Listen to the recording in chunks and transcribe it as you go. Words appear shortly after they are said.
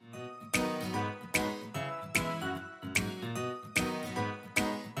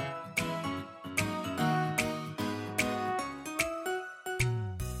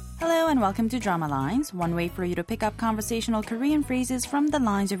and welcome to Drama Lines, one way for you to pick up conversational Korean phrases from the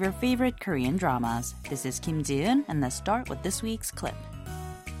lines of your favorite Korean dramas. This is Kim Ji-eun, and let's start with this week's clip.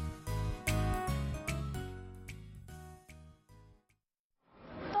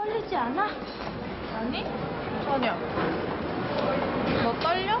 떨리지 않아? 아니, 전혀. 너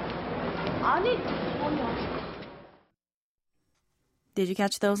떨려? 아니, 전혀. Did you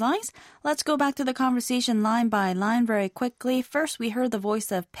catch those lines? Let's go back to the conversation line by line very quickly. First, we heard the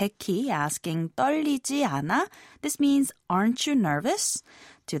voice of Becky asking, 떨리지 않아? This means, aren't you nervous?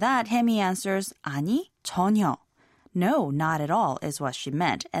 To that, Hemi answers, 아니, 전혀. No, not at all, is what she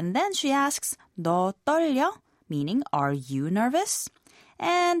meant. And then she asks, 너 떨려? Meaning, are you nervous?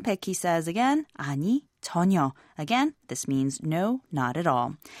 And Becky says again, 아니, 전혀. Again, this means no, not at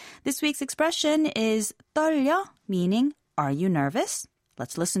all. This week's expression is 떨려, meaning, are you nervous?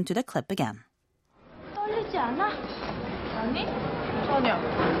 Let's listen to the clip again. 떨리지 않아? 아니, 전혀.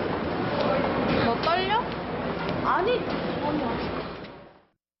 너 떨려? 아니, 전혀.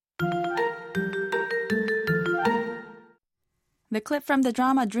 The clip from the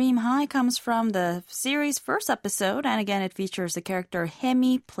drama Dream High comes from the series' first episode, and again it features the character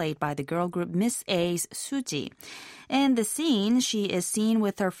Hemi, played by the girl group Miss A's Suji. In the scene, she is seen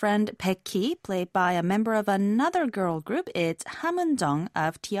with her friend Becky, played by a member of another girl group. It's Hamunjung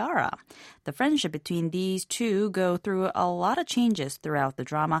of Tiara. The friendship between these two go through a lot of changes throughout the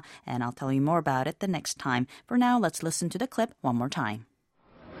drama, and I'll tell you more about it the next time. For now, let's listen to the clip one more time.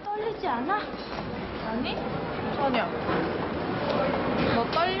 떨리지 않아? 아니, 전혀. 너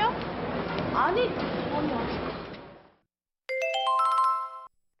떨려? 아니, 전혀.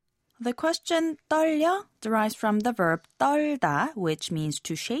 The question 떨려 derives from the verb 떨다, which means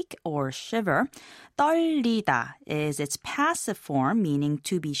to shake or shiver. 떨리다 is its passive form, meaning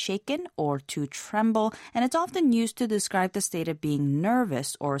to be shaken or to tremble, and it's often used to describe the state of being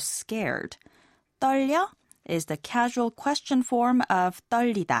nervous or scared. 떨려 is the casual question form of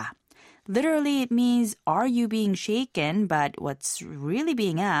떨리다. Literally, it means, are you being shaken? But what's really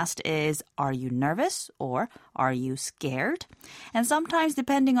being asked is, are you nervous or are you scared? And sometimes,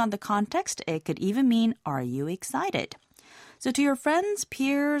 depending on the context, it could even mean, are you excited? So to your friends,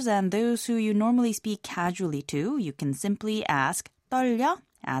 peers, and those who you normally speak casually to, you can simply ask, 떨려?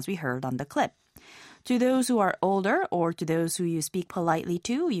 As we heard on the clip. To those who are older or to those who you speak politely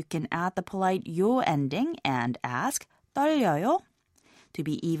to, you can add the polite 요 ending and ask, 떨려요? To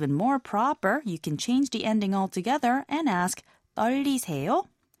be even more proper, you can change the ending altogether and ask, 떨리세요?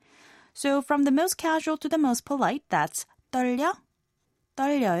 So from the most casual to the most polite, that's 떨려,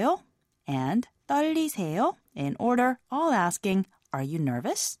 떨려요, and 떨리세요 in order, all asking, are you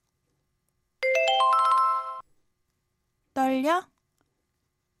nervous? 떨려,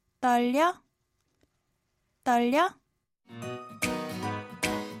 떨려, 떨려.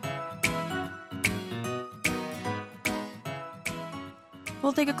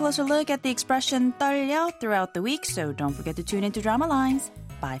 We'll take a closer look at the expression 떨려 throughout the week, so don't forget to tune into Drama Lines.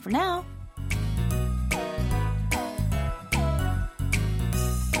 Bye for now.